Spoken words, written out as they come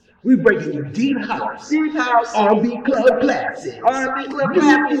We breaking you deep house, R&B club classics,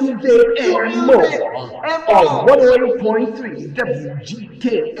 new music and more. On 108.3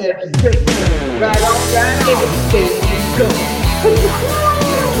 WGKS Radio. Right on down, everything you go.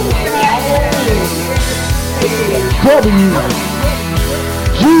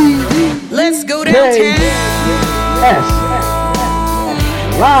 Let's go downtown.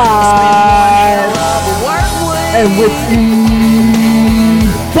 Live and with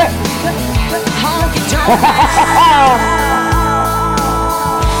effect. Honky tonk.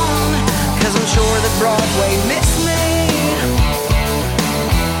 Cause I'm sure that Broadway missed me.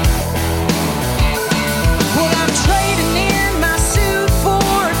 Well, I'm trading in my suit for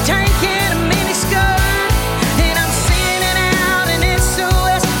a tank and a mini skirt, and I'm sending out an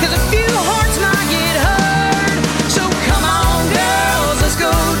SOS cause a few hearts might get hurt. So come on girls, let's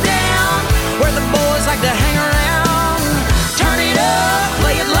go down where the boys like to hang around. Turn it up,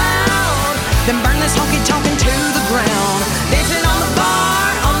 play it loud, then burn this honky-tonk into the ground. Dancing on the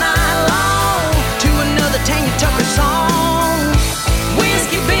bar all night long to another Tanya Tucker song.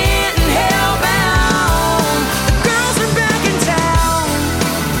 Whiskey bent and hellbound, the girls are back in town.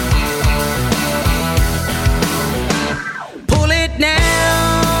 Pull it down,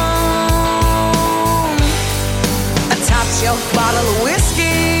 a top shelf bottle of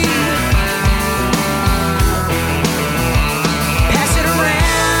whiskey. Pass it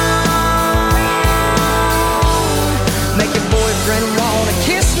around, make your boyfriend wanna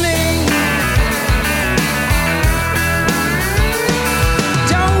kiss me.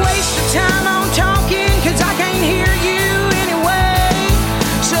 Don't waste your time on talking, cause I can't hear you anyway.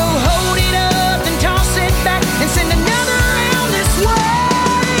 So hold it up and toss it back and send another round this way.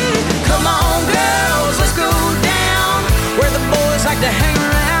 Come on girls, let's go down where the boys like to hang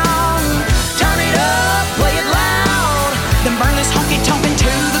around. Turn it up, play it loud, then burn this honky-tonk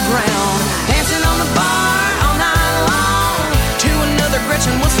into the ground. Dancing on the bar all night long to another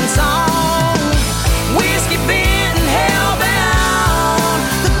Gretchen Wilson song. Whiskey bent and hellbound,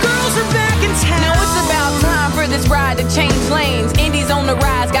 the girls are back in town. Now it's about time for this ride to change lanes. Indies on the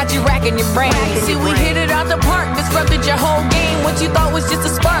rise, got you racking your brain. See, we hit it out the park, disrupted your whole game. What you thought was just a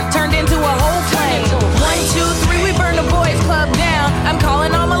spark turned into a whole flame. 1, 2, 3, we burn the boys club down. I'm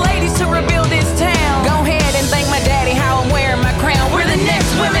calling all my ladies to rebuild this town. Go ahead and thank my daddy how I'm wearing my crown. We're the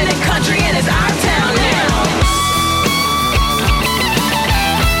next women in country and it's our town now.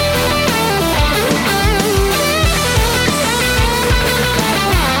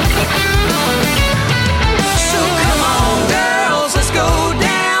 So come on girls, let's go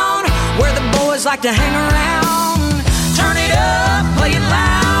down where the boys like to hang around. Turn it up, play it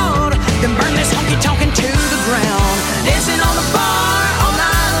loud, then burn this honky-tonk into the ground. Dancing on the bar all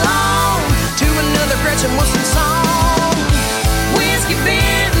night long to another Gretchen Wilson song. Whiskey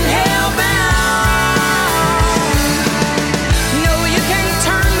bent and hellbound. No, you can't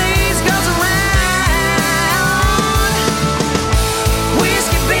turn these girls around.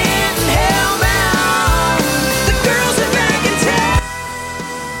 Whiskey bent and hellbound, the girls are back in town.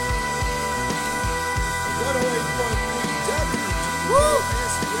 108.3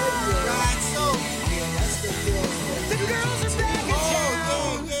 WGKS Radio. Right, so. Yeah, that's the deal. The girls are back in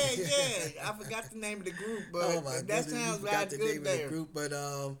town. Yeah. I forgot the name of the group, but Oh my that goodness, sounds you forgot right the good name of there. the group, but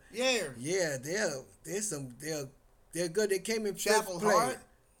Yeah. they're good. They came in Chapel fifth place. Heart?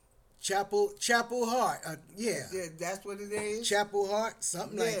 Chapel Heart. Yeah. Yeah, that's what it is. Chapel Heart,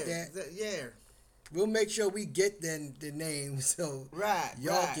 something like that. Yeah. We'll make sure we get the name so Right.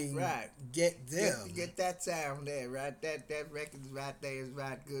 y'all can get them. Get that sound there, right? That record is right there, is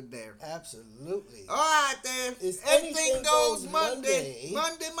right good there. Absolutely. All right, there. It's Anything goes Monday.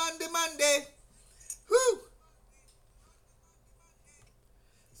 Monday. Whew.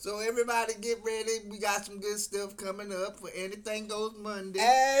 So everybody get ready. We got some good stuff coming up for Anything Goes Monday.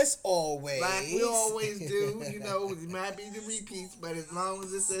 As always. Like we always do. You know, it might be the repeats, but as long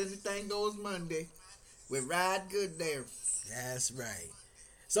as it's Anything Goes Monday, we ride good there. That's right.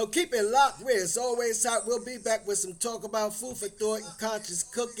 So keep it locked with It's Always Hot. We'll be back with some talk about food for thought and conscious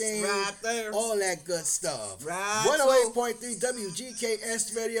cooking. Right there. All that good stuff. Right. 108.3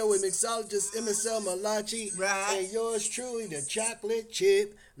 WGKS Radio with mixologist MSL Malachi. Right. And yours truly, the Chocolate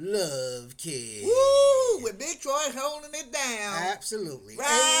Chip Love Kid. Woo! With Big Troy holding it down. Absolutely.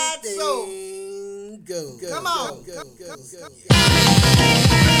 Right, so. Anything go. Come on. Go.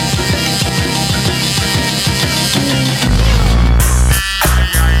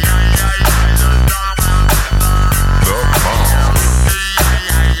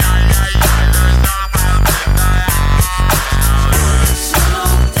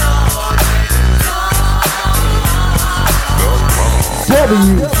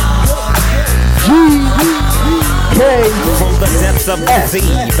 W From the depths of the Z,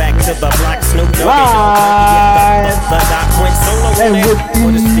 back to the block, Snoop Doggy Live. the doc went solo on that,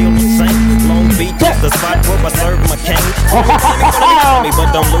 but it's still the same. Long Beach is the spot where I serve my cane.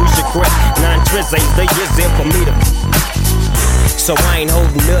 But don't lose your grip. 9 tris ain't the years in for me to. So I ain't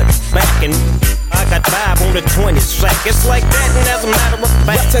holding nothing back, and I got 5 on the 20s track. It's like that, and as a matter of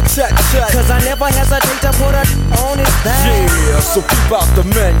fact, cause I never hesitate to put it on his back. Yeah, so keep out the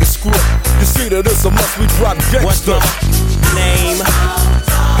manuscript. You see that it's a must we drop gangsta. What's my name?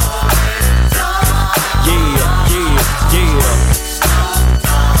 Yeah.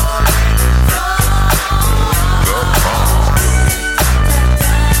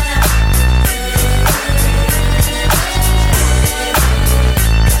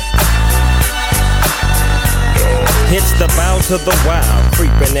 It's the bow to the wild,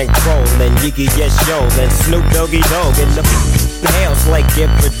 creeping and crawling, Yiggy yes yo, and Snoop Doggy Dogg in the house like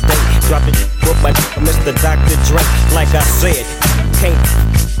every day. Dropping with my Mr. Dr. Dre, like I said, can't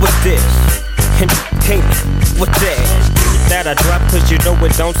with this, and can't with that. That I drop cause you know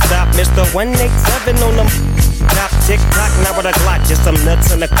it don't stop. Mr. 187 on them top tick-tock, now with a Glock, just some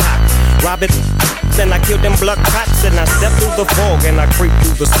nuts in the cock. Rob it, then I kill them blood cops, and I step through the fog and I creep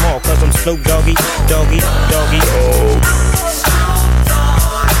through the small, cause I'm Snoop Doggy, Doggy, Doggy.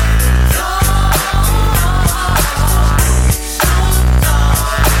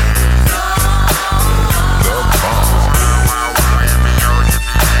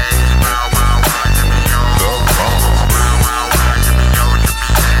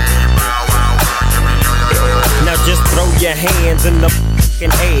 Now just throw your hands in the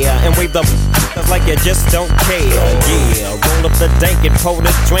fucking air and wave the like you just don't care. Yeah, roll up the dank and pour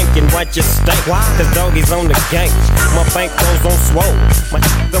this drink and watch it stink. Cause doggies on the gang, my bank goes on swole. My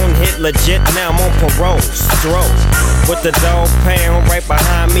gon' hit legit, now I'm on parole. Stroll with the dog pound right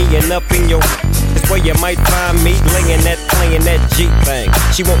behind me and up in your. It's where you might find me laying that, playing that G thing.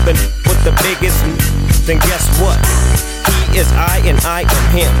 She want the with the biggest, then guess what? He is I and I am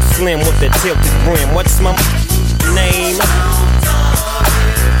him. Slim with the tilted brim. What's my name?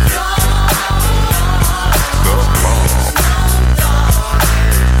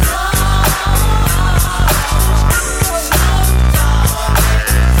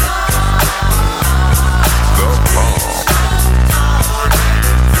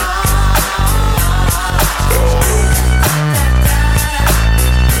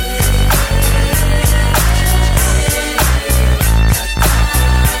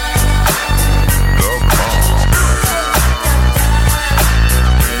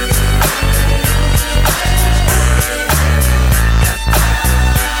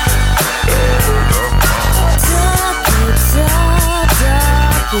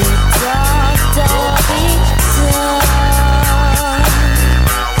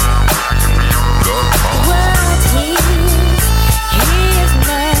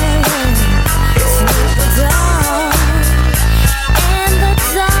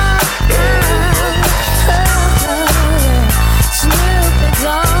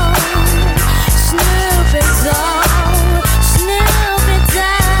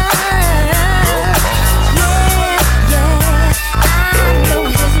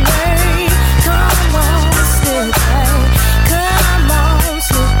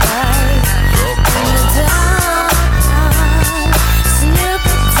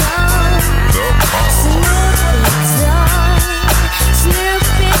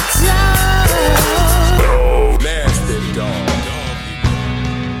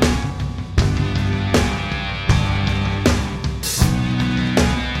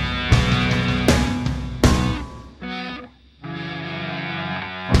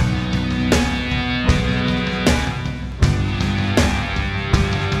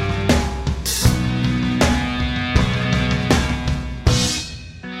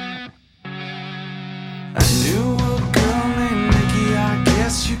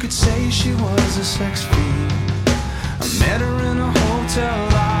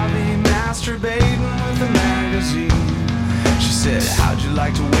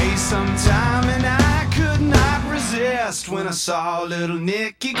 When I saw little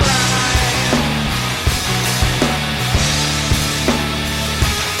Nicky grind.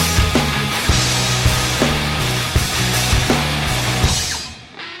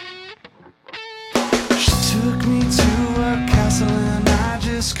 She took me to a castle and I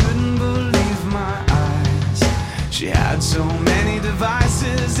just couldn't believe my eyes. She had so many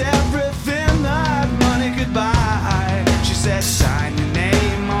devices, everything that money could buy. She said, sign your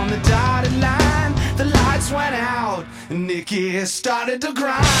name on the dotted line. The lights went out and Nicky started to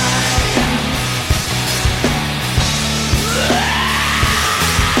grind.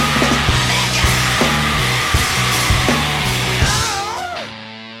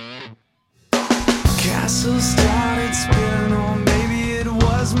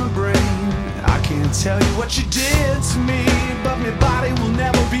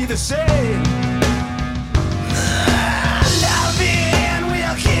 to say. Loving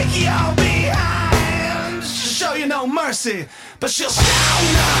will kick your behind. She'll show you no mercy, but she'll show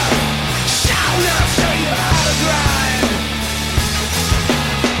enough, show you how to grind.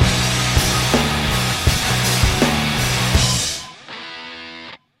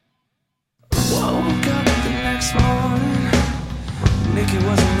 Woke up the next morning, Nikki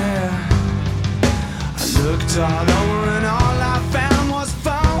wasn't there. I looked all over and all I found was a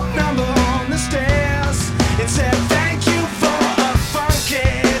phone number on the stairs. It said, thank you for a funky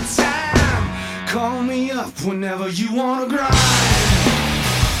time. Call me up whenever you wanna grind.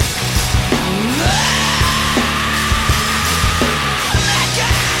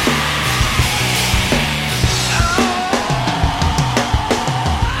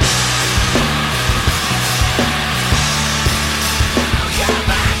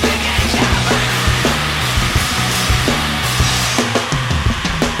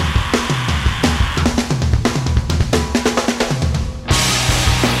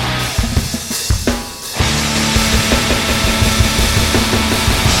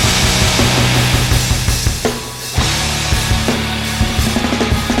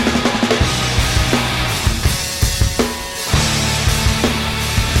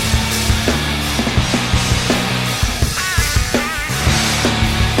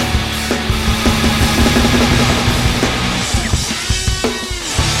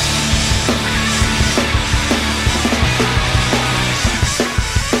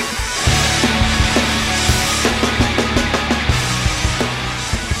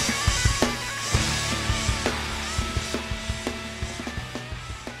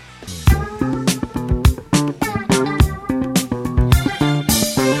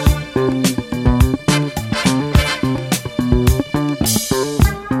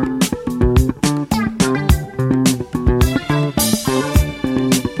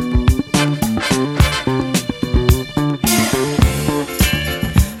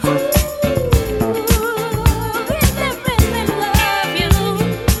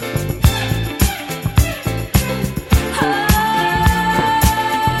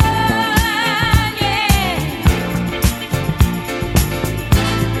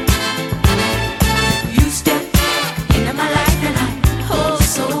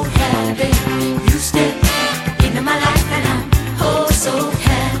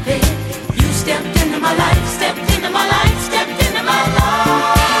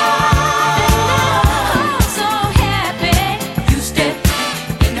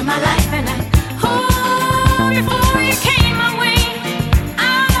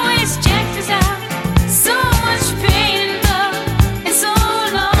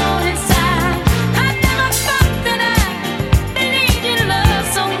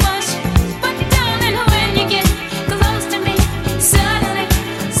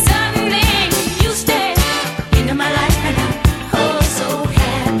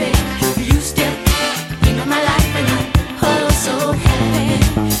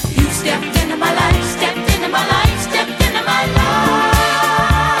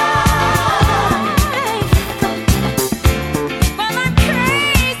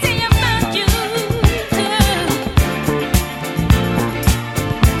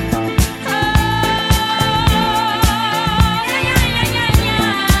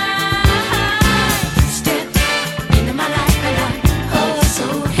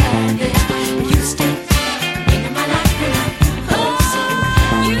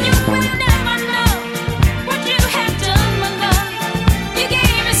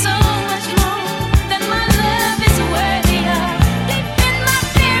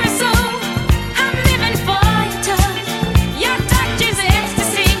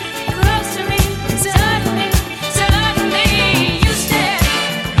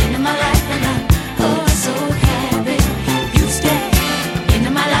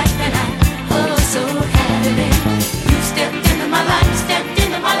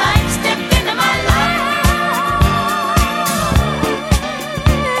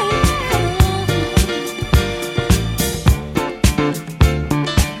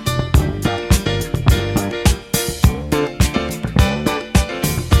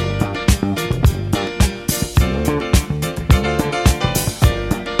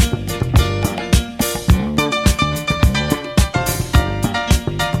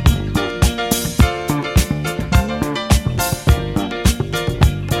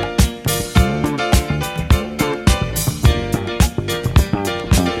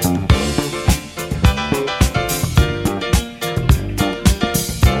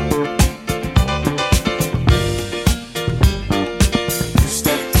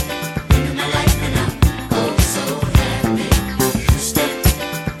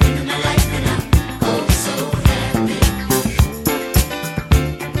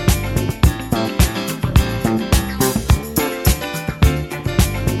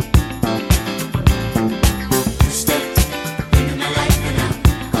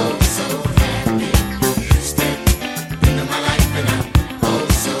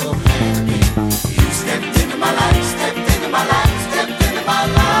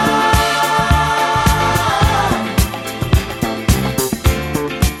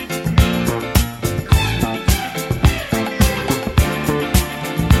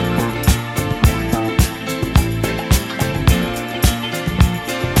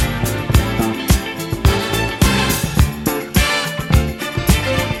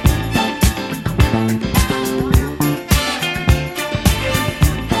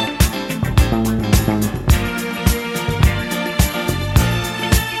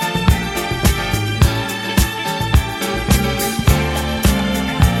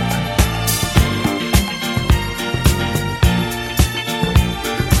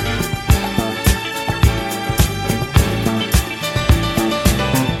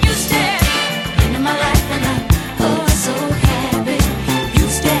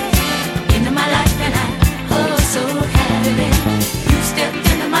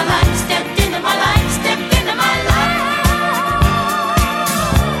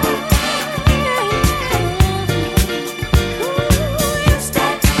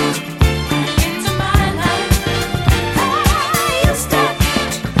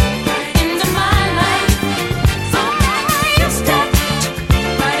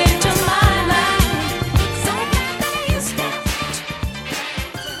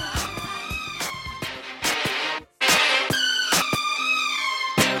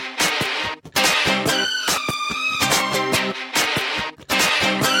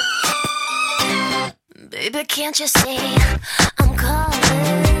 Can't you see I'm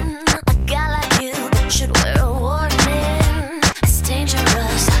calling? A guy like you should wear a warning. It's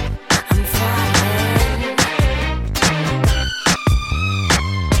dangerous, I'm falling.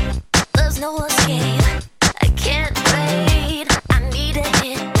 There's no escape, I can't wait. I need a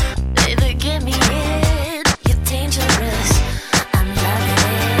hit, baby, give me it. You're dangerous, I'm loving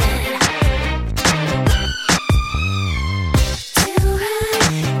it. Too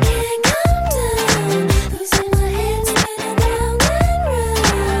high, can't come down. Losing my head, spinning round and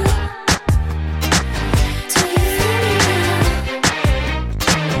round. Do you feel me now?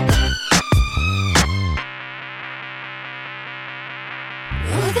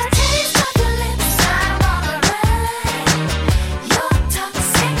 With a taste of your lips, I'm on the run. You're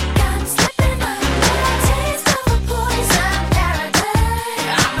toxic, I'm slipping under. Taste of a poison paradise.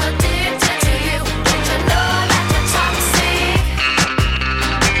 I'm addicted to you. Don't you know that you're toxic?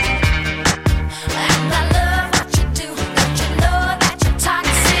 And I love what you do. Don't you know that you're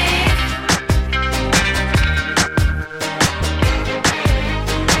toxic?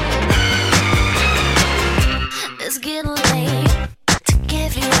 It's getting late to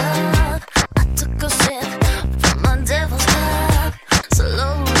give you up. I took a sip from my devil's cup.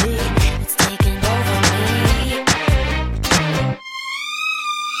 Slowly, it's taking over me.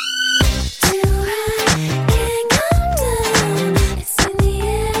 Too high, can't come down. It's in the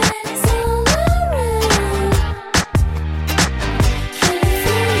air, it's all around. Can you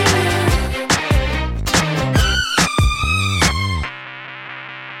feel me now?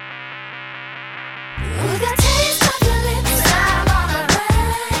 With a taste of your lips, I'm on the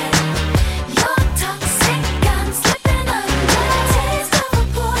run. You're toxic, I'm slipping under. Taste of a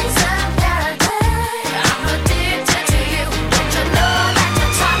poison paradise. I'm addicted to you. Don't you know that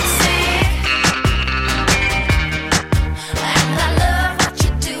you're toxic? And I love what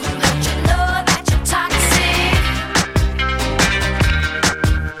you do. Don't you know that you're toxic?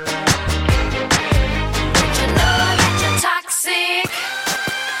 Don't you know that you're toxic?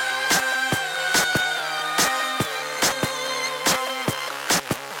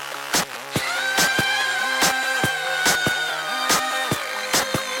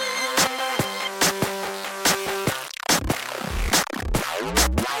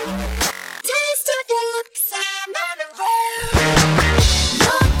 Taste of your lips, I'm on the run.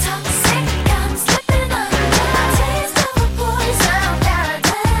 You're toxic, I'm slipping under. Taste of a poison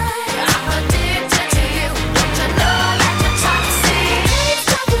paradise. I'm addicted to you. Don't you know that you're toxic?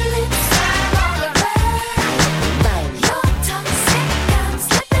 Taste of your lips, I'm on the run. You're toxic, I'm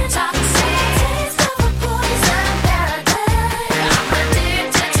slipping toxic. Taste of a poison paradise. I'm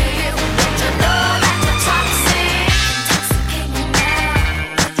addicted to you. Don't you know that you're toxic? Intoxicate me now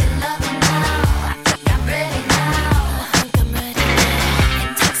with your loving now. I think I'm ready now. I think I'm ready now.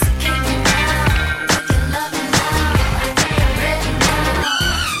 Intoxicate me now with your loving now. I think I'm ready now.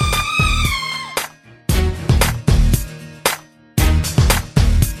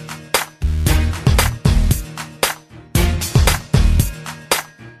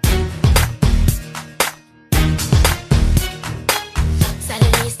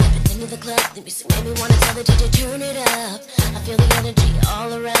 Saturday, stepping into the club. The music made me wanna tell the DJ turn it up. I feel the energy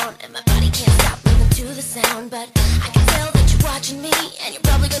all around, and my body can't stop moving to the sound. But I can tell that you're watching me, and you're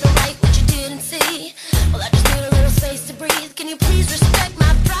probably gonna write what you didn't see. Well, I just need a little space to breathe. Can you please respect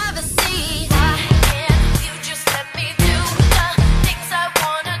my privacy? Why can't you just let me do the things I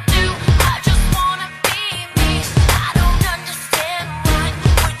wanna do? I just wanna be me. I don't understand why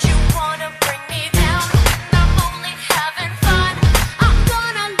would you wanna bring me down when I'm only having fun. I'm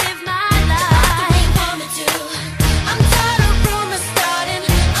gonna live my life the way you want me to. I'm tired of rumors starting.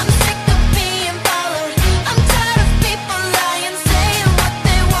 I'm sick of being followed. I'm tired of people lying, saying what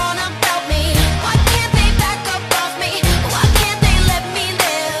they want about me. Why can't they back up off me? Why can't they let me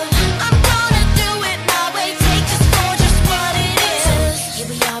live? I'm gonna do it my way. Take this for just what it is. Here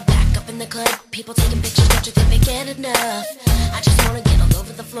we are back up in the club. People taking pictures, don't you think they get enough? I just wanna get all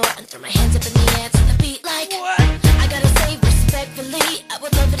over the floor and throw my hands up in the air to the beat like I gotta say respectfully, I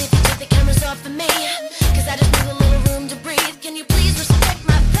would love it if you take the cameras off of me, 'cause I just need a little room to breathe. Can you please respect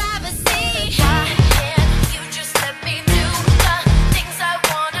my privacy? Why can't you just let me do the things I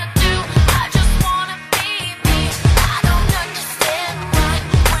wanna do? I just wanna be me. I don't understand why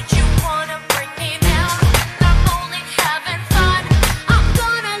would you wanna bring me down when I'm only having fun. I'm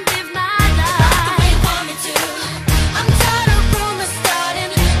gonna live my life the way you want me to. I'm tired of rumors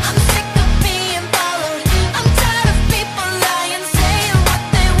starting. I'm sick of being followed. I'm tired of people lying, saying what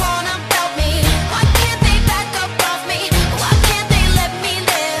they want about me. Why can't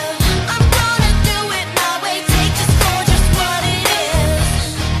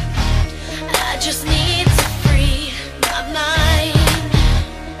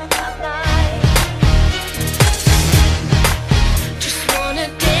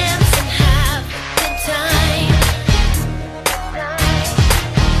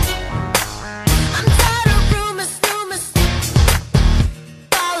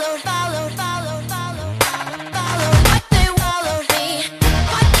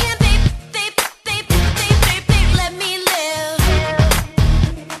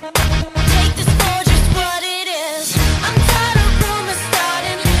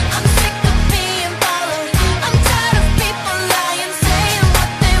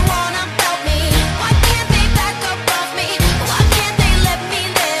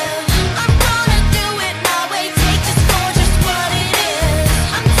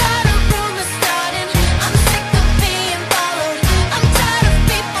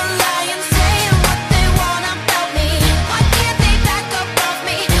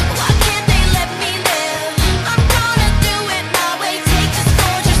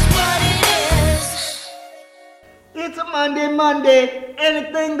Monday,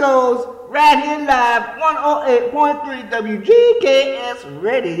 anything goes. Right here live, 108.3 WGKS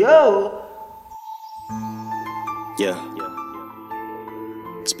Radio. Yeah.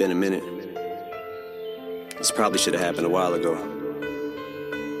 It's been a minute. This probably should have happened a while ago.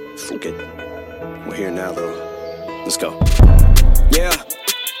 Fuck it. We're here now, though. Let's go. Yeah.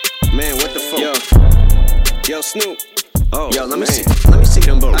 Man, what the fuck? Yo, Snoop. Oh, yo, let me see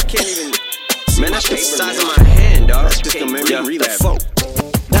them both. I can't even. Man, that's the size of my hand, dog. That's just gonna make me relapse.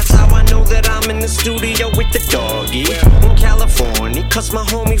 That's how I know that I'm in the studio with the doggy in California, cause my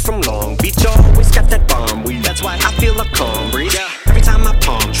homie from Long Beach always got that bomb weed. That's why I feel a calm breeze every time I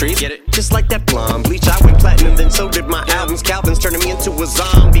palm trees. Get it? Just like that blonde bleach. I went platinum, then so did my albums. Calvin's turning me into a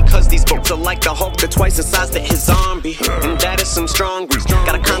zombie, cause these folks are like the Hulk, they're twice the size that his zombie. And that is some strong grease.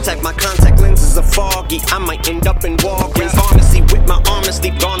 Gotta contact, my contact lenses are foggy. I might end up in Walgreens pharmacy with my arm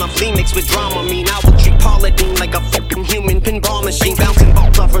asleep, gone off Phoenix with drama. Mean I will treat Paula Deen like a fucking human pinball machine, bouncing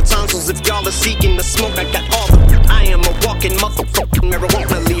balls off her tonsils. If y'all are seeking the smoke, I got all the. I am a walking motherfucking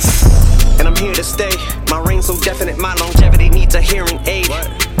marijuana leaf, and I'm here to stay. My reign's so definite, my longevity needs a hearing aid.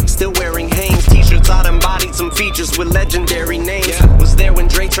 Still wearing Hanes t-shirts, I embodied some features with legendary names. Was there when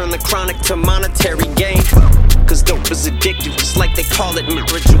Dre turned the chronic to monetary gain. Cause dope is addictive, just like they call it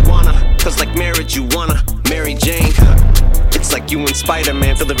marijuana. Cause like marriage you wanna, Mary Jane. It's like you and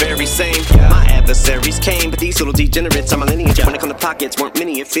Spider-Man feel the very same. My adversaries came, but these little degenerates are my lineage. When it come to pockets, weren't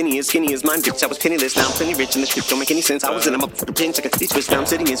many, if any, as skinny as mine, bitch. I was penniless, now I'm plenty rich, and the shit don't make any sense. I was in a motherfucking pinch, like a speech twist. Now I'm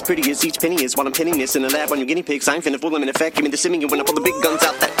sitting as pretty as each penny is, while I'm pinning this in the lab on your guinea pigs. I ain't finna fool them in effect. Give me the simian when I pull the big guns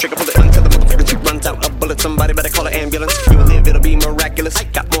out. That trigger, pull it until the motherfucker runs out. A bullet, somebody better call an ambulance. You will live, it'll be miraculous. I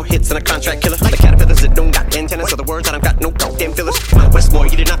got more hits than a contract killer. Like caterpillars that don't got antennas. So the words I don't got no goddamn fillers. Westmore,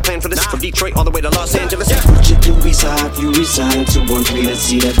 you did not plan for this. From Detroit all the way to Los Angeles. You reside in 213, let's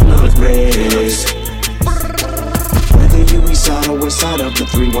see that blood race. Whether you reside or west side of the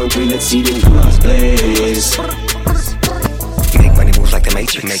 313, let's see them gloves blaze. Make money moves like the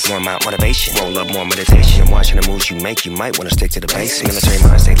Matrix. Make more amount motivation. Roll up more meditation. Watching the moves you make, you might want to stick to the basics. Military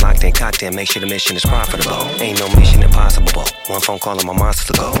mind stay locked in, cocked in. Make sure the mission is profitable. Ain't no mission impossible. One phone call and my monsters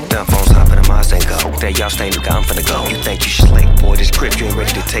to go. Dumb phones hop in the Mazda and go. There y'all stay, nigga, I'm finna go. You think you slick, boy, this grip, you ain't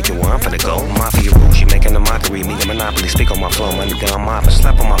ready to take it where I'm finna go. Mafia rules, you making a mockery. Me, the monopoly, speak on my flow. My nigga, I'm mopping.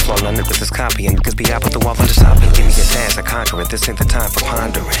 Slap on my flow, now niggas is copying. Niggas be out with the wall on the top. Give me your task, I conquer it. This ain't the time for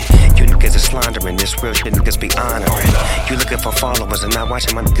pondering. You niggas is slandering. This real shit niggas be honoring. You looking for followers and not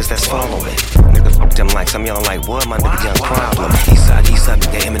watching my niggas that's following. Nigga, fuck them likes, I'm yelling like what? My nigga, young problem. Eastside,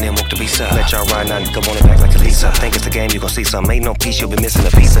 nigga, Eminem walk the beast up. Let y'all ride now, nigga, want it back like a Lisa. Think it's the game, you gon' see some. Ain't no peace, you'll be missing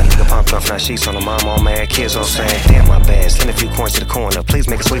a piece. Nigga, pumped off, now sheets on the mom, all mad. Kids all sad, damn my bad. Send a few coins to the corner, please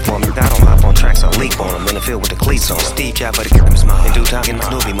make a sweep for me. I don't hop on tracks, I'll leap on them. In the field with the cleats on. Steve Jobs for the Kim's mom. In due time, getting my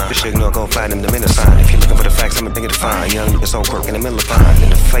Snoopy mom. Bitch, ignore, go find him the minute sign. If you looking for the facts, I'm a thing to find. Young nigga so quirk in the middle of fine. In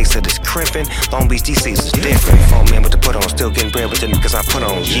the face of this crimpin', Long Beach DC's is different. 4 men with the put on, still getting bread with the niggas I put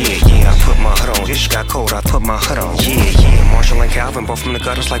on. Yeah, I put my hood on. This shit got cold, I put my hood on. Yeah, Marshall and Calvin, both from the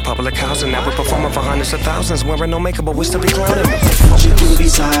gutters like public housing. Now we're performing for hundreds of thousands, wearing no makeup, but we still be clowning. You do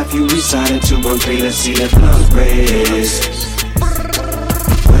reside, if you reside in 213, let's see that blood race.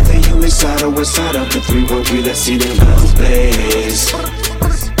 Whether you reside or west side of the 313, let's see them guns blaze.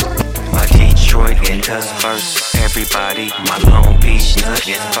 My Detroit niggas first. Everybody, my Long Beach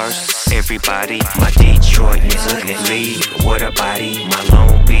niggas first. Everybody, my Detroit niggas lead. What a body, my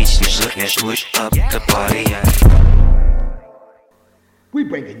Long Beach niggas push up the party. We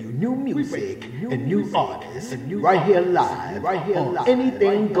bringing you new music and new artists right here live on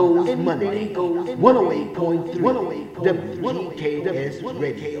Anything Goes Monday, 108.3 WGKS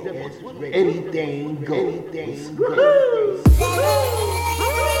Radio. Anything goes.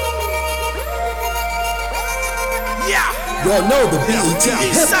 Y'all know the BET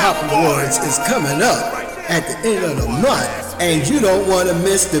Hip Hop Awards is coming up at the end of the month, and you don't want to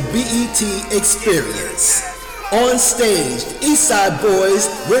miss the BET experience. On stage, Eastside Boys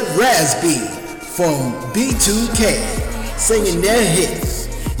with Raz-B from B2K singing their hits.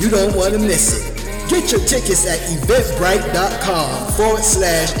 You don't want to miss it. Get your tickets at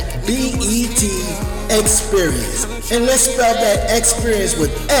eventbrite.com/BET experience. And let's spell that experience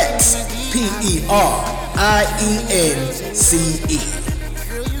with XPERIENCE.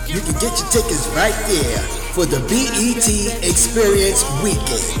 You can get your tickets right there for the BET Experience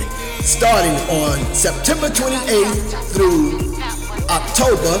Weekend, starting on September 28th through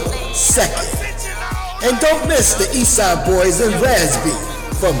October 2nd. And don't miss the Eastside Boys and Raz-B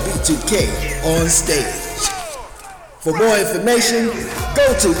from B2K on stage. For more information,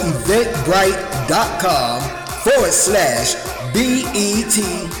 go to eventbrite.com/BET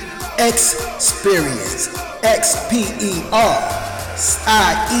Experience.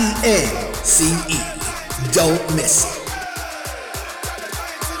 Don't miss it.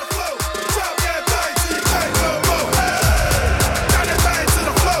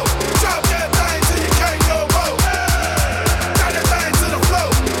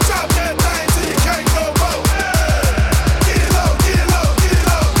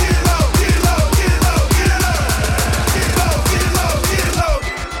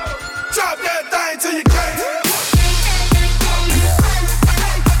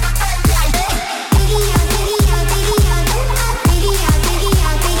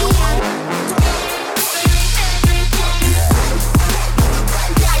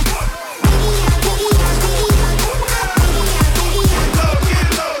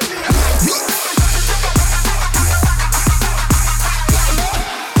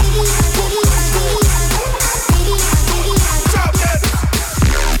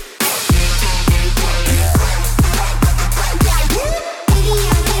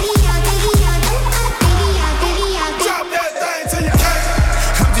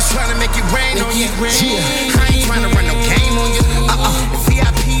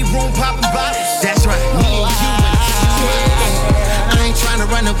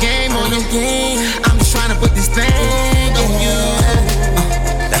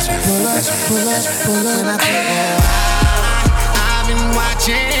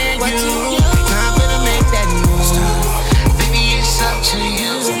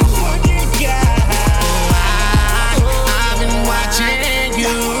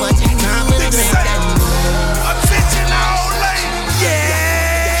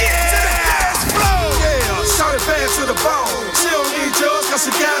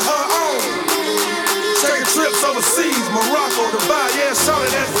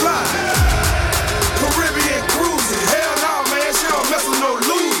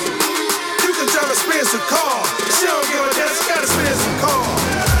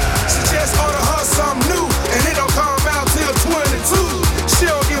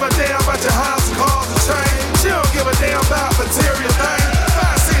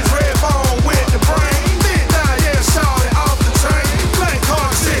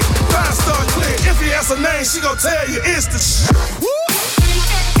 She gon' tell you it's the shit.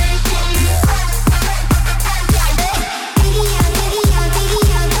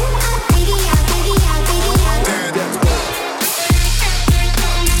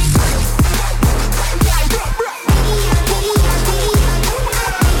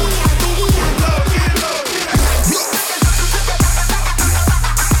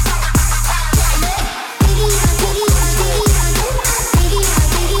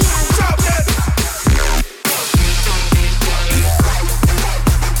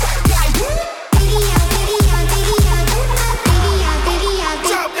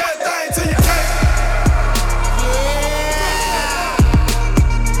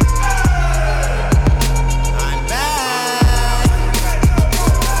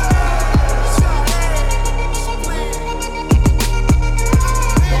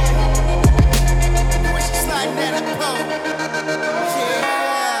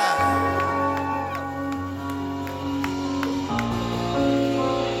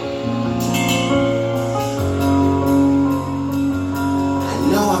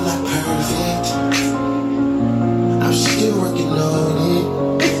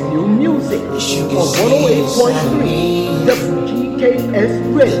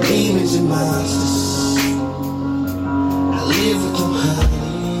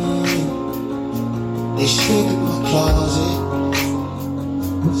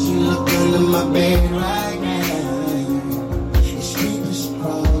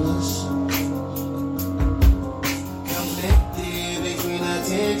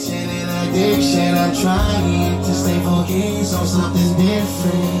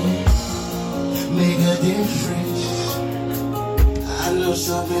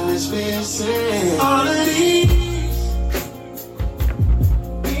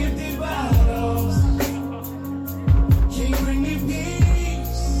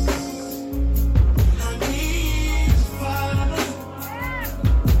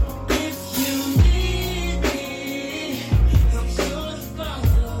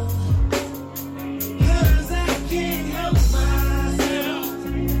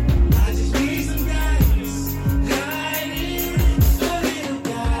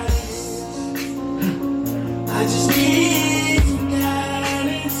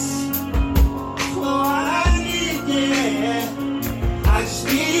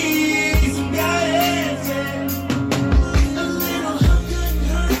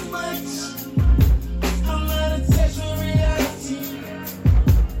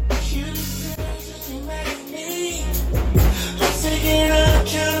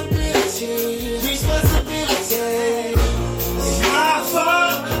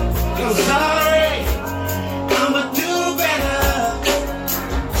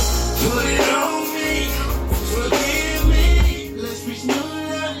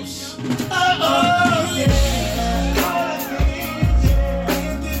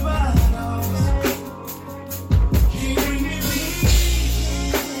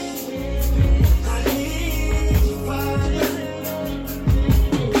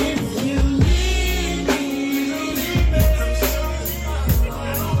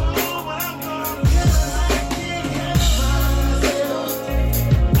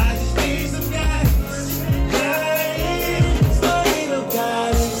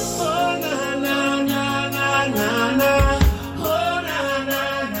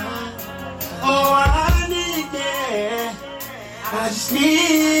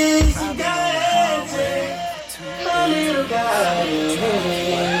 That's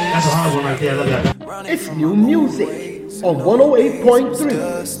a hard one right there. Look at that. It's new music on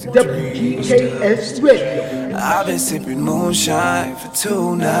 108.3 WGKS Radio. I've been sipping moonshine for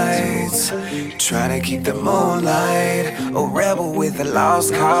 2 nights, trying to keep the moonlight. A rebel with a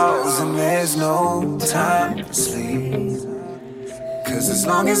lost cause, and there's no time for sleep. Cause as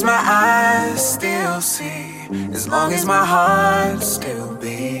long as my eyes still see, as long as my heart still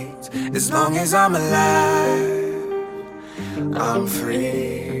beats, as long as I'm alive, I'm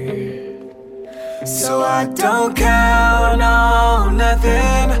free. So I don't count on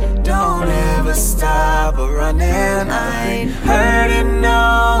nothing, don't ever stop running. I ain't hurting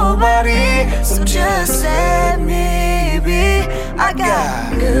nobody, so just let me be. I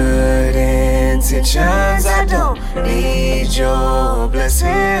got good intentions, I don't need your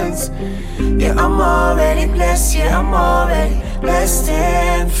blessings. Yeah, I'm already blessed, yeah, I'm already blessed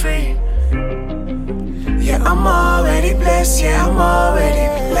and free. Yeah, I'm already blessed, yeah, I'm already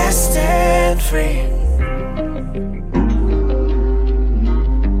blessed and free.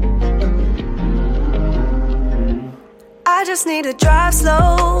 I just need to drive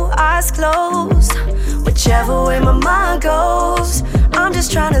slow, eyes closed, whichever way my mind goes. I'm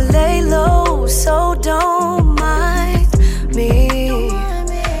just trying to lay low, so don't mind me.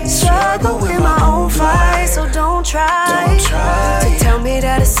 Struggle with my own fight, so don't try to tell me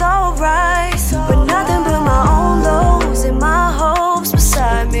that it's alright. But nothing but my own lows and my hopes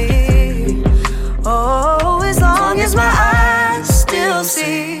beside me. Oh, as long as my eyes still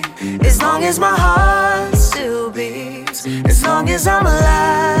see, as long as my heart still beats, as long as I'm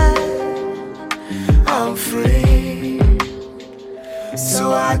alive, I'm free.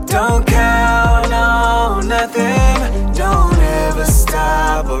 So I don't count on nothing, don't ever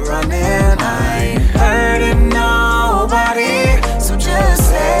stop running. I ain't hurting nobody, so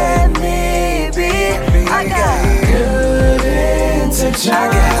just let me be. I got good intentions,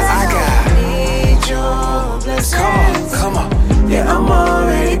 I got need your blessings. Come on. Yeah, I'm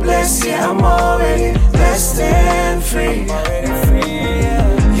already blessed, yeah, I'm already blessed and free.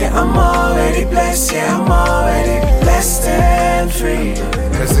 Yeah, I'm already blessed, yeah, I'm already blessed and free.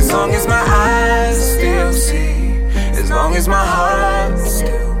 Cause as long as my eyes still see, as long as my heart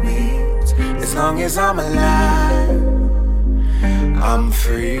still beats, as long as I'm alive, I'm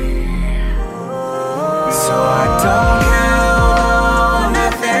free. So I don't count on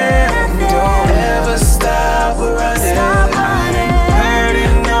nothing, don't ever stop running. I ain't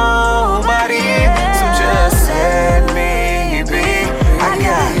hurting nobody, so just let me be. I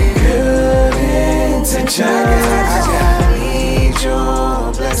got good intentions, I need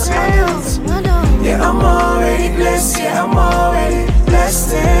your blessings. Yeah, I'm already blessed, yeah, I'm already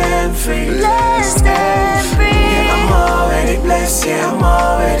blessed and free. Blessed and free. Yeah, I'm already blessed, yeah, I'm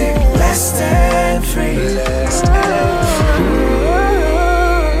already blessed and free. Blessed and free.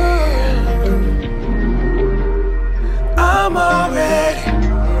 I'm already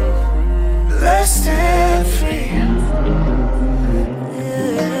blessed and free.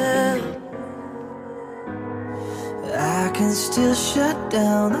 Yeah. I can still shut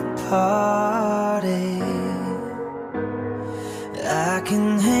down the party, I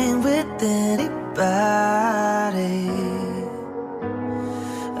can hang with anybody,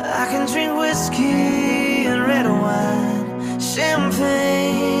 I can drink whiskey and red wine,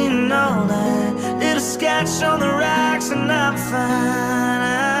 champagne and all night, little scotch on the rocks, and I'm fine,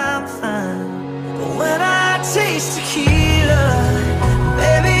 I'm fine. But when I taste tequila,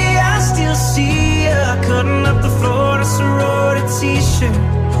 baby, I still see ya cutting up the Florida sorority t-shirt,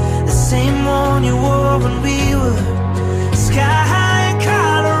 the same one you wore when we were sky high in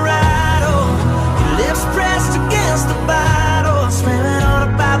Colorado. Your lips pressed against the bottle, slamming on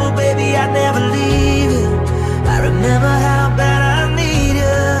a Bible, baby, I'd never leave you. I remember how bad I need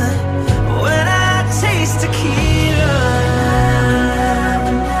you when I taste tequila.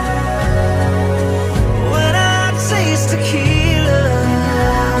 When I taste tequila,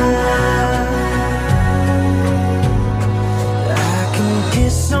 I can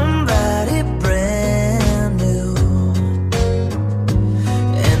kiss somebody brand new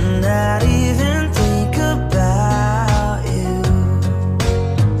and not even think about you.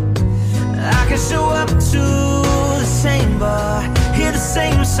 I can show up to the same bar, hear the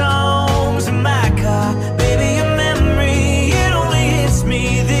same songs in my car. Baby, your memory, it only hits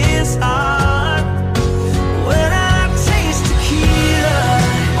me this hard. When I taste tequila,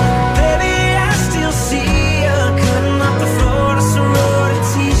 baby, I still see you cutting up the Florida sorority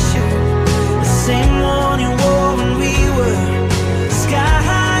t-shirt, the same one you wore when we were sky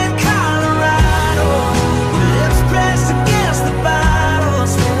high in Colorado. Your lips pressed against the bar.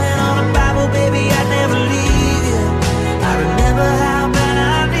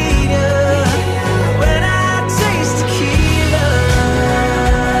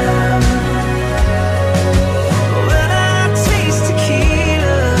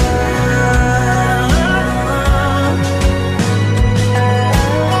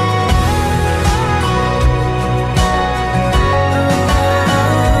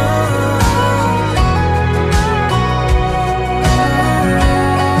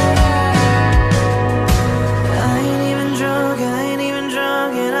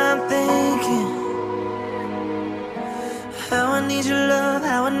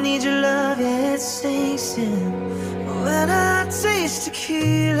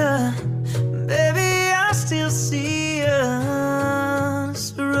 her. Baby, I still see her.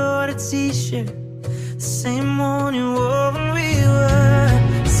 Sorority t-shirt, the same one you wore when we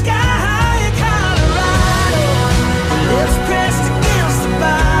were sky high in Colorado. Lips pressed against the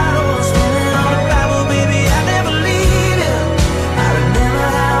bottle, standing on the Bible, baby, I never leave you. I remember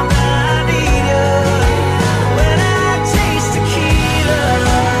how bad I need you when I taste tequila.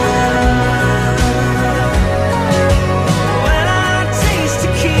 When I taste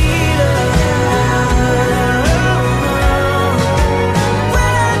tequila.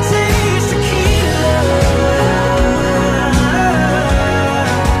 When I taste tequila.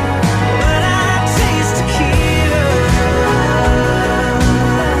 When I taste tequila.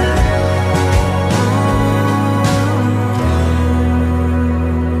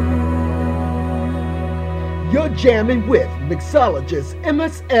 You're jamming with mixologist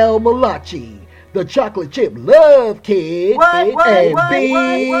MSL Malachi, the chocolate chip love kid, and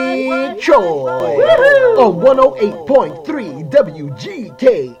Big Troy on 108.3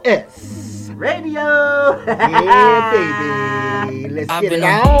 WGKS Radio. Yeah, baby. Let's I've get it been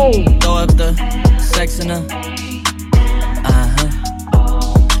on. Throw up the sex in her.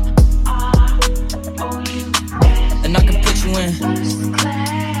 And I can put you in.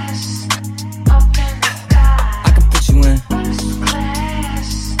 I can put you in.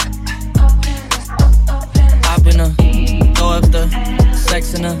 I've been throw up the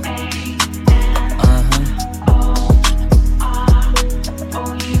sex in her.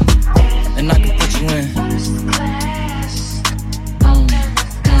 And I can put you in.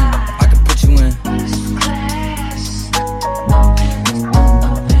 I can put you in.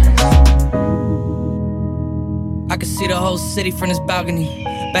 I can see the whole city from this balcony.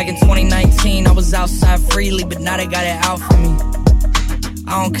 Back in 2019, I was outside freely, but now they got it out for me.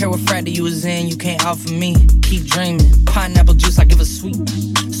 I don't care what frat you was in, you can't out for me. Keep dreaming. Pineapple juice, I give a sweet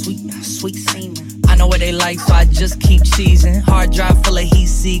semen. I know what they like, so I just keep cheesing. Hard drive full of heat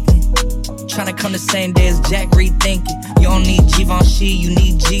seeking. Tryna come the same day as Jack rethinking. You don't need Givenchy, you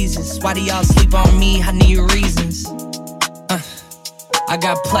need Jesus. Why do y'all sleep on me? I need reasons. I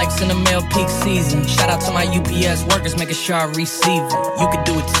got Plex in the mail peak season. Shout out to my UPS workers, making sure I receive it. You could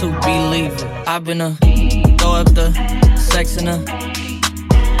do it too, believe it. I've been throw up the sex in her.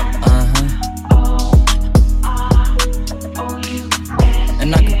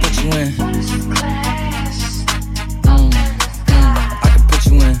 And I can put you in. I can put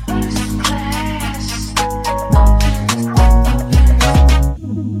you in.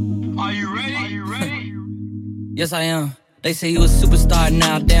 Are you ready? Are you ready? Yes, I am. They say you a superstar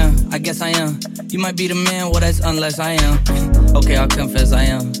now, damn, I guess I am. You might be the man, well that's unless I am. Okay, I'll confess I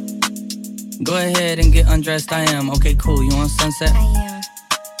am. Go ahead and get undressed, I am. Okay, cool, you want sunset? I am.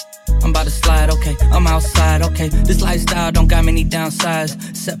 I'm about to slide, okay, I'm outside, okay. This lifestyle don't got many downsides.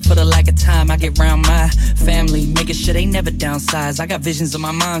 Except for the lack of time I get round my family, making sure they never downsize. I got visions of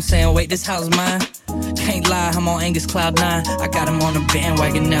my mom saying, wait, this house mine. Can't lie, I'm on Angus Cloud 9. I got him on the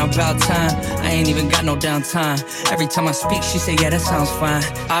bandwagon now, about time. I ain't even got no downtime. Every time I speak, she say, yeah, that sounds fine.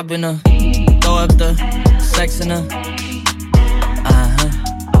 I've been throw up the sex in her.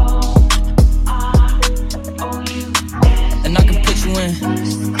 And I can put you in.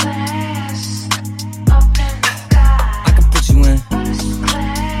 I can put you in.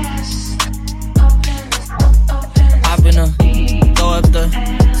 I've been throw up the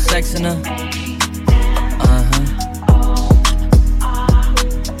sex in her.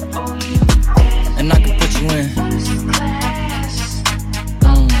 And I can put you in.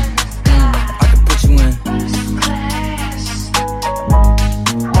 I can put you in.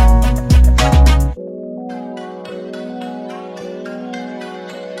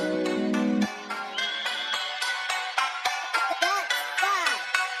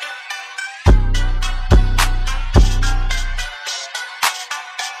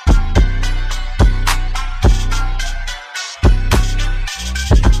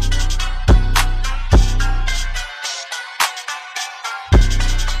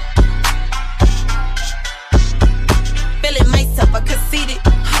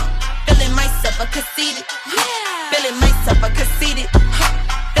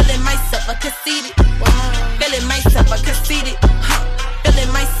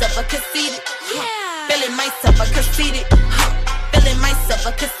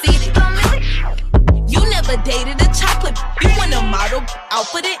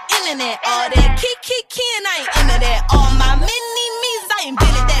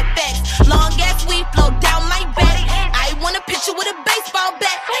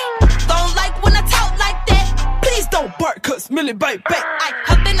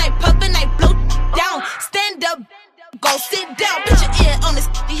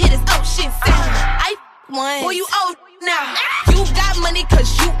 Millie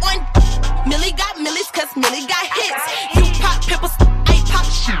cause you on. Millie got millies cause Millie got hits. You pop pimples, I pop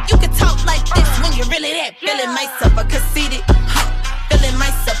shit. You can talk like this when you're really that. Feeling myself a conceited. Feeling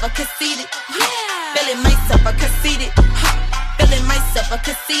myself a conceited. Feeling myself a conceited. Feeling myself a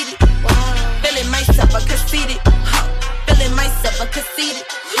conceited. Feeling myself a conceited. Feeling myself a conceited.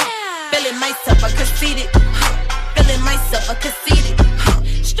 Feeling myself a conceited. Feeling myself a conceited.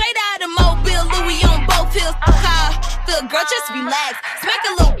 Straight out of Mobile, Louis on both hills. Feel girl, just relax. Smack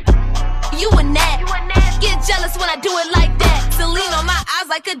a little. You a gnat. Get jealous when I do it like that. Celine on my eyes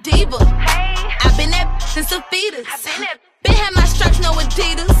like a diva. I've been that since a fetus. Been had my stripes, no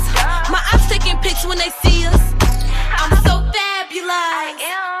Adidas. My eyes taking pics when they see us. I'm so fabulous.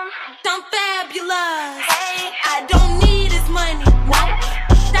 I'm fabulous. I don't need his money.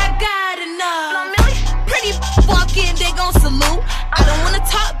 I got enough. Pretty walk in, they gon' salute. I don't wanna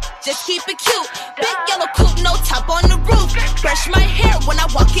talk, just keep it cute. Big yellow coupe, no top on the roof. Brush my hair when I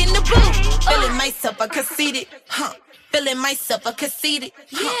walk in the booth. Feeling myself a conceited, Feeling myself a conceited,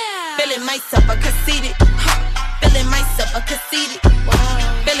 Feeling myself a conceited, Feeling myself a conceited,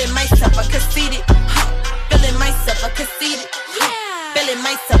 Feeling myself a conceited, Feeling myself a conceited, Feeling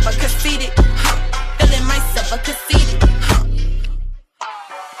myself a conceited, Feeling myself a conceited.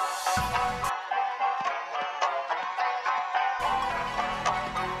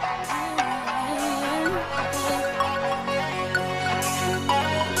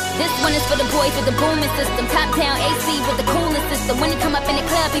 This one is for the boys with the booming system. Top down AC with the coolest system. When he come up in the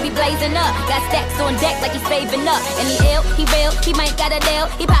club, he be blazing up. Got stacks on deck like he's saving up. And he ill, he real, he might got a deal.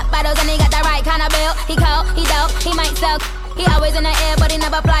 He pop bottles and he got the right kind of bill. He cold, he dope, he might sell. He always in the air, but he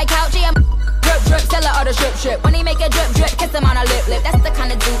never fly couch. He a drip, drip, sell her all the drip, drip. When he make a drip, drip, kiss him on a lip, lip. That's the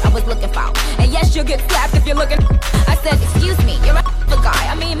kind of dude I was looking for. And yes, you'll get slapped if you're looking. I said, excuse me, you're a guy.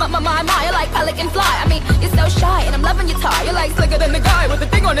 I mean, my, you're like pelican fly. I mean, you're so shy, and I'm loving your tie. You're like slicker than the guy with the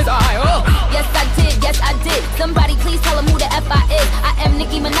thing on his eye. Oh, yes, I did. Somebody please tell him who the F I is. I am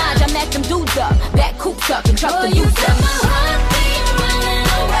Nicki Minaj. I met them dudes up, back coops up, and truck the youth up. You set my heartbeat running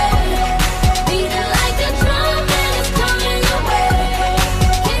away, beating like a drum, and it's coming your way.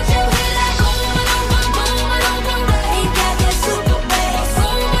 Can't you hear that boom, boom, boom, boom, boom, boom, boom? He got that super bass.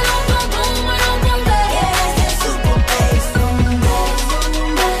 Boom, boom, boom, boom, boom, boom, boom. Yeah, that's that super bass.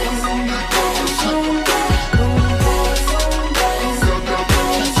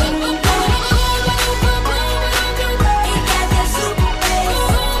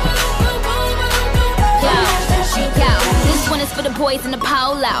 For the boys in the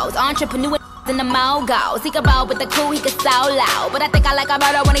polos, entrepreneur in the mogos. He can ball with the cool, he can so loud. But I think I like him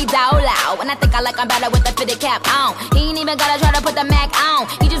better when he dow loud. And I think I like him better with the fitted cap on. He ain't even gotta try to put the Mac on.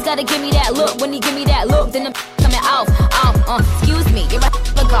 He just gotta give me that look. When he give me that look, then the coming off. Excuse me, you're a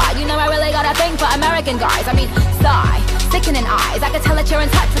guy. You know I really got a thing for American guys. I mean, sigh, sickening eyes. I can tell that you're in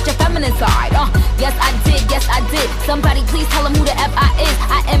touch with your feminine side. Yes I did. Somebody please tell him who the F I is.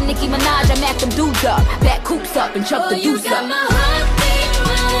 I am Nicki Minaj. I mack them dudes up, back coops up, and chuck the deuce up. My heartbeat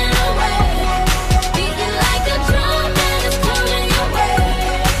running away, beating like a drum, and it's coming your way.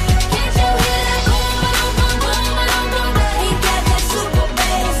 Can't you hear that boom, boom, boom, boom, boom, boom? He got that super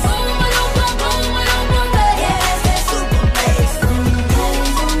bass. Boom, boom, boom, boom, boom, boom, boom. Yeah, that's that super bass.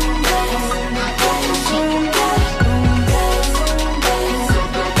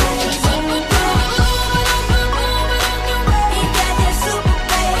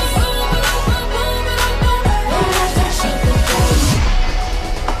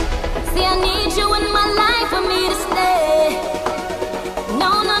 See, I need you in my life for me to stay.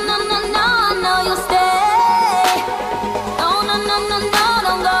 No, no, no, no, no, I know you'll stay. No, no, no, no, no,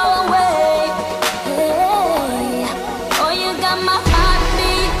 don't go away. Hey. Oh, you got my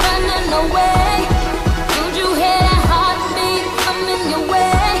heartbeat running away. Don't you hear that heartbeat coming your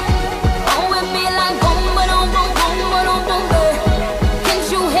way? Oh, it be like boom, ba-dum, boom, boom, ba-dum, boom, boom. Can't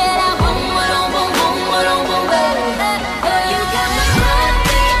you hear that boom, ba-dum, boom, boom, ba-dum, boom, boom? Oh, you got my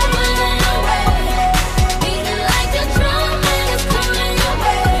heartbeat running away, beating like a drum, and it's coming your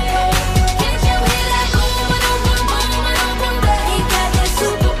way. Can't you hear that boom, ba-dum, boom, boom, ba-dum, boom, boom? He got that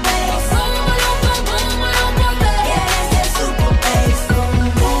super bass. Boom, ba-dum, boom, boom, ba-dum, boom, boom. Yeah, that's that super bass.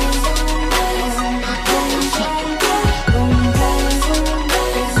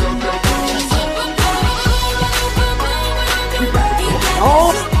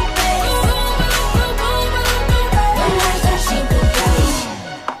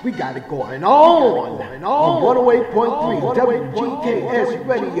 We got it going on 108.3 WGKS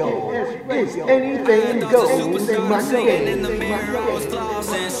Radio. It's anything goes in my and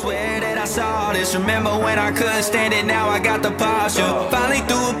swear that I saw this. Remember when I couldn't stand it, now I got the posture. Finally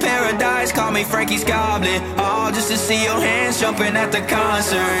through paradise, call me me Frankie's Goblin, all just to see your hands jumping at the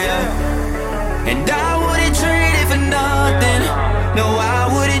concert, yeah. And I wouldn't trade it for nothing. No, I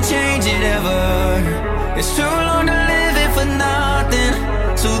wouldn't change it ever. It's too long to live it for nothing.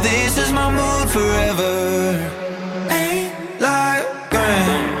 So this is my mood forever. Ain't like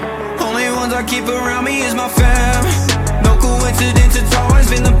grand. Only ones I keep around me is my fam. No coincidence, it's always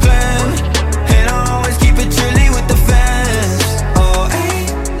been the plan. And I always keep it chilly with the fans. Oh, ain't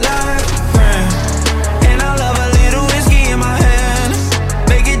like grand. And I love a little whiskey in my hand.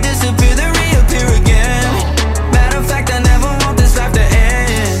 Make it disappear, then reappear again. Matter of fact, I never want this life to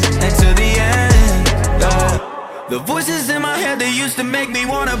end. Until the end, yeah. The voices in my head that used to make me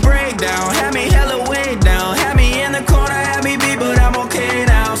wanna break down had me hella way down, had me in the corner, had me beat, but I'm okay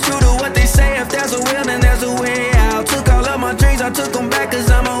now. It's true to what they say, if there's a will, then there's a way out. Took all of my dreams, I took them back, cause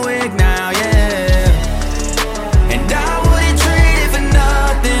I'm awake now, yeah. And I wouldn't trade it for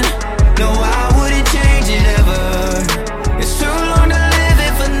nothing. No, I wouldn't change it ever. It's too long to live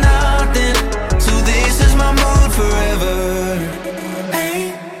it for nothing. So this is my mood forever.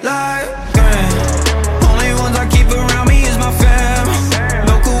 Ain't like grand. Only ones I keep around me is my fam.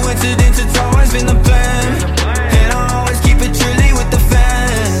 No coincidence, it's always been the plan. And I always keep it chilly with the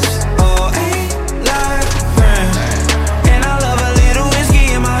fans. Oh, ain't like grand. And I love a little whiskey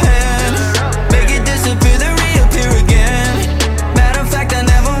in my hand. Make it disappear, then reappear again. Matter of fact, I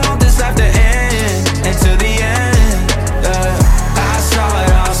never want this life to end. Until the end, yeah. I saw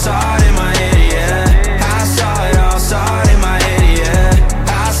it in my head, yeah. I saw it in my head, yeah.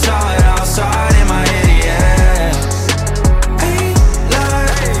 I saw it in my head, yeah. Ain't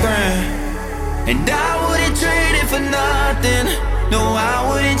like grand. And I wouldn't trade it for nothing. No, I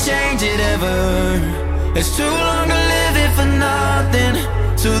wouldn't change it ever. It's too long to live it for nothing.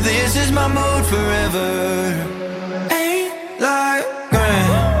 So this is my mood forever. Ain't like grand.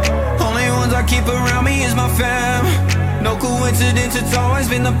 Only ones I keep around me is my fam. No coincidence, it's always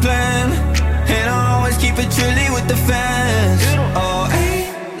been the plan. And I always keep it chilly with the fans. Oh, ain't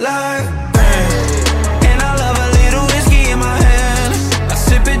like grand. And I love a little whiskey in my hand. I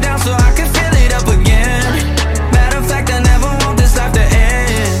sip it down so I can fill it up again. Matter of fact, I never want this life to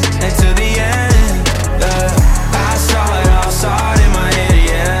end. Until the end, yeah. I saw it in my head,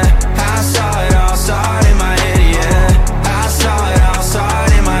 yeah. I saw it in my head, yeah. I saw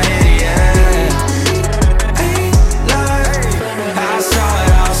it in my head, yeah. Ain't like, I saw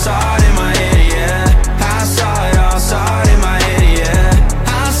it in my head, yeah. I saw it in my head, yeah.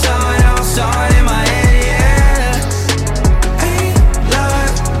 I saw it in my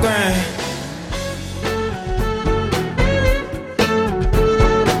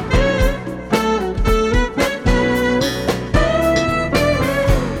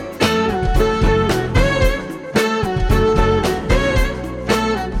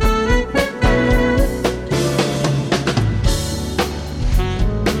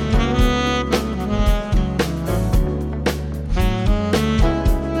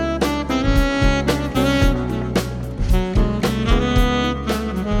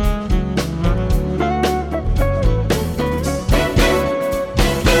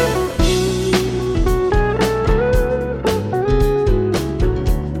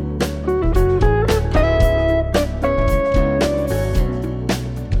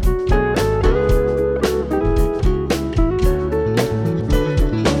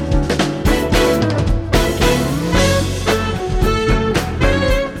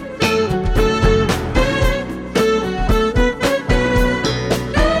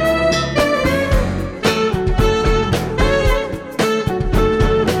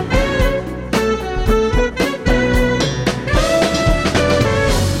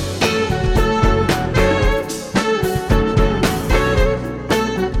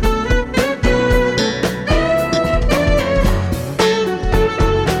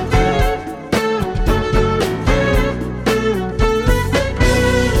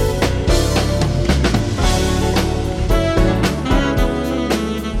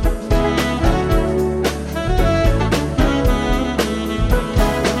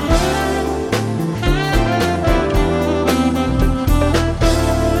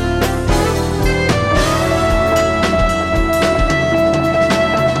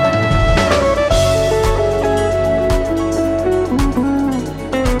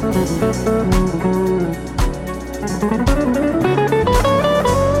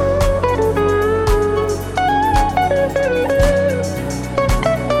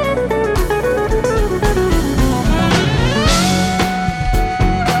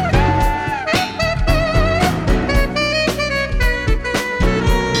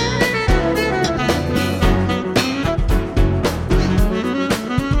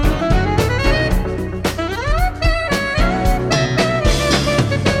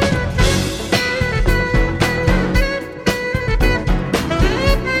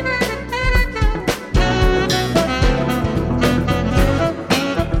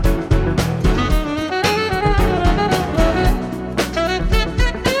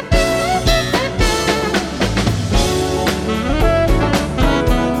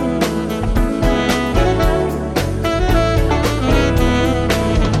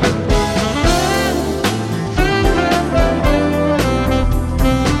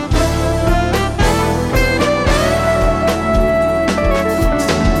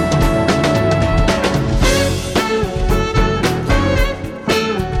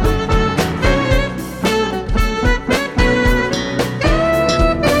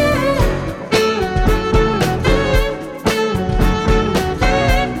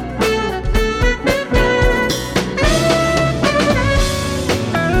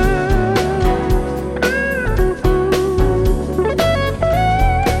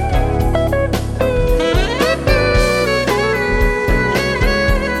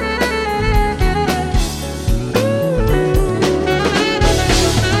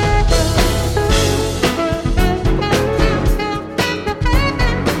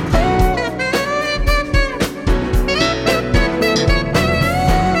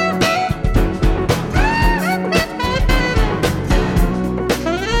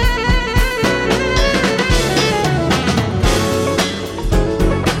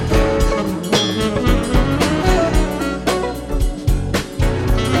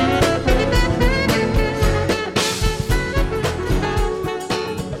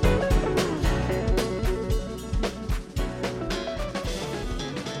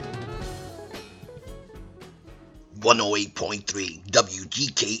 108.3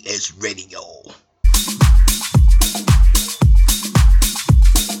 WGKS Radio.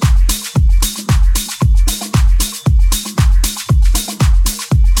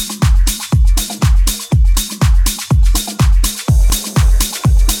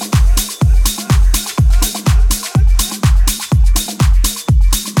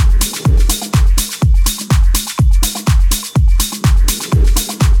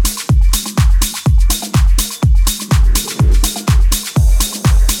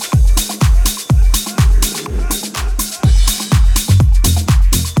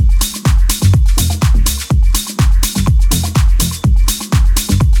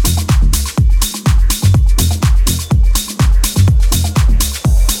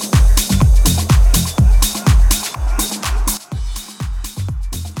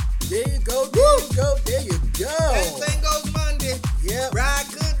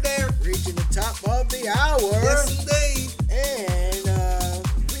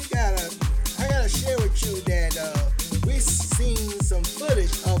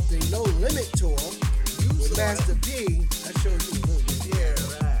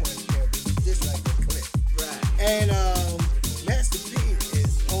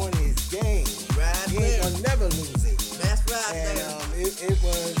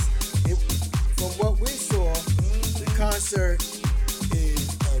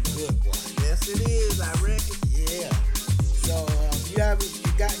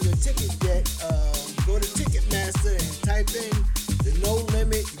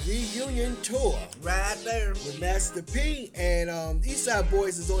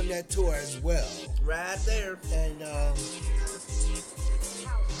 Boys is on that tour as well. Right there. And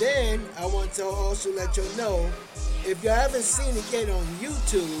then I want to also let you know, if you haven't seen it yet on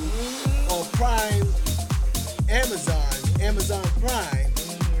YouTube or Prime, Amazon Prime,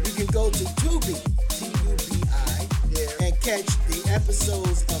 you can go to Tubi, T-U-B-I, and catch the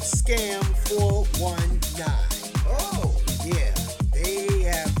episodes of Scam 419. Oh. Yeah, they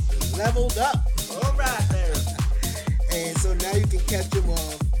have leveled up. All right there. And so now you can catch them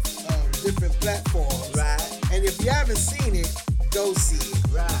on different platforms. Right. And if you haven't seen it, go see it.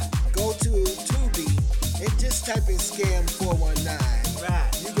 Right. Go to Tubi and just type in Scam 419.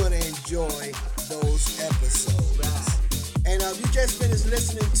 Right. You're going to enjoy those episodes. Right. And you just finished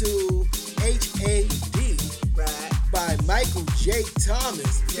listening to H.A.D. Right. by Michael J.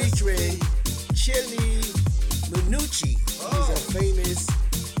 Thomas, featuring Chili Minucci. He's a famous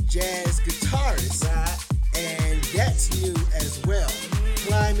jazz guitarist. Right. And that's new as well.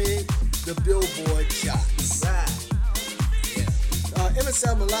 Climbing the Billboard charts. Right. Yeah.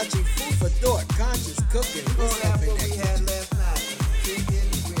 MSL Malachi, food for thought, conscious cooking. What's up in that we had last night? Chicken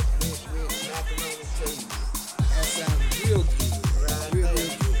with macaroni and cheese. That sounds real good. Right. Real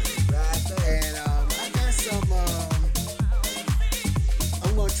good. Right there. And I got some,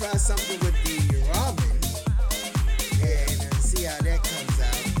 I'm going to try something with the ramen and see how that comes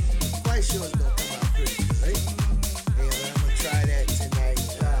out. I'm quite sure it's going to come out pretty good. Yeah, but I'm going to try that tonight.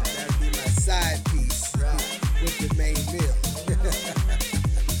 That'll be my side piece with the main meal.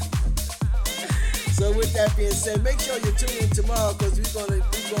 So with that being said, make sure you tune in tomorrow because we're going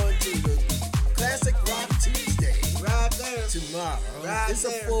to the Classic Rock Tuesday. Right there. Tomorrow. Right it's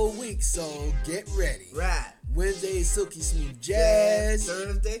there. A full week, so get ready. Right. Wednesday is Silky Smooth Jazz.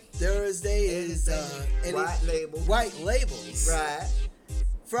 Thursday is White Labels. Right.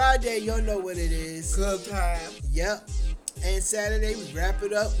 Friday, you'll know what it is. Club time. Yep. And Saturday, we wrap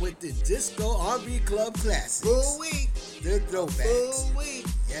it up with the Disco R&B Club Classics. Full week. The throwbacks. Full week.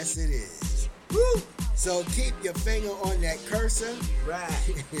 Yes, it is. Woo! So keep your finger on that cursor. Right.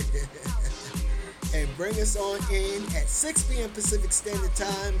 And bring us on in at 6 p.m. Pacific Standard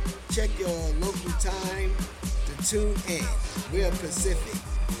Time. Check your local time to tune in. We're Pacific.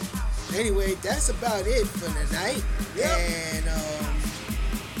 Anyway, that's about it for tonight. Yep. And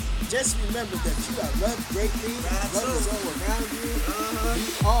just remember that you are loved greatly. Love is all around you. We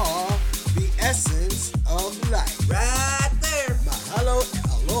are the essence of life. Right there. Mahalo,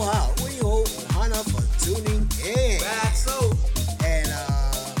 aloha, uiho, ohana for tuning in. Right so. And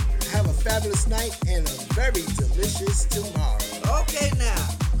have a fabulous night and a very delicious tomorrow. Okay now.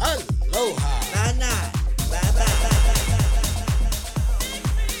 Aloha. Bye-bye. Bye-bye.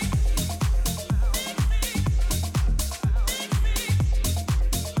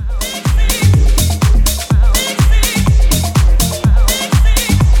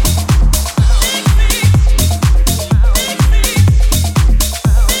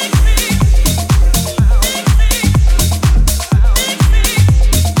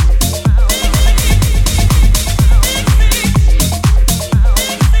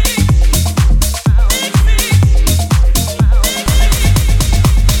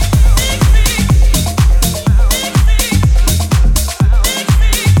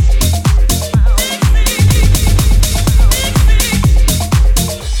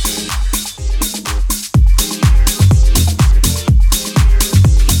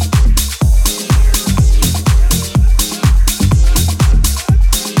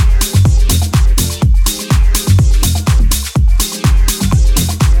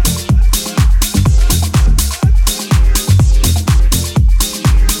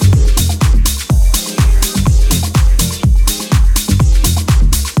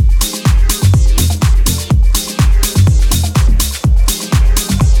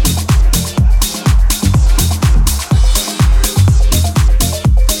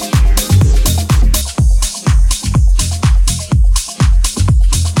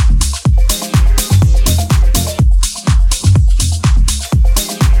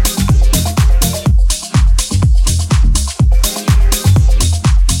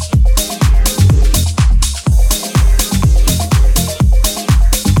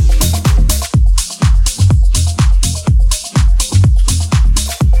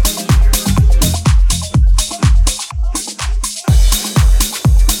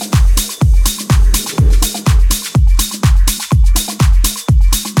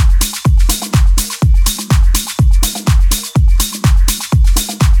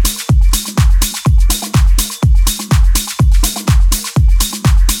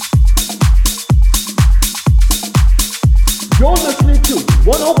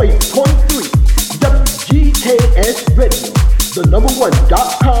 108.3 WGKS Radio, the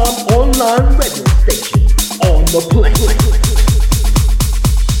 #1.com online radio station on the planet.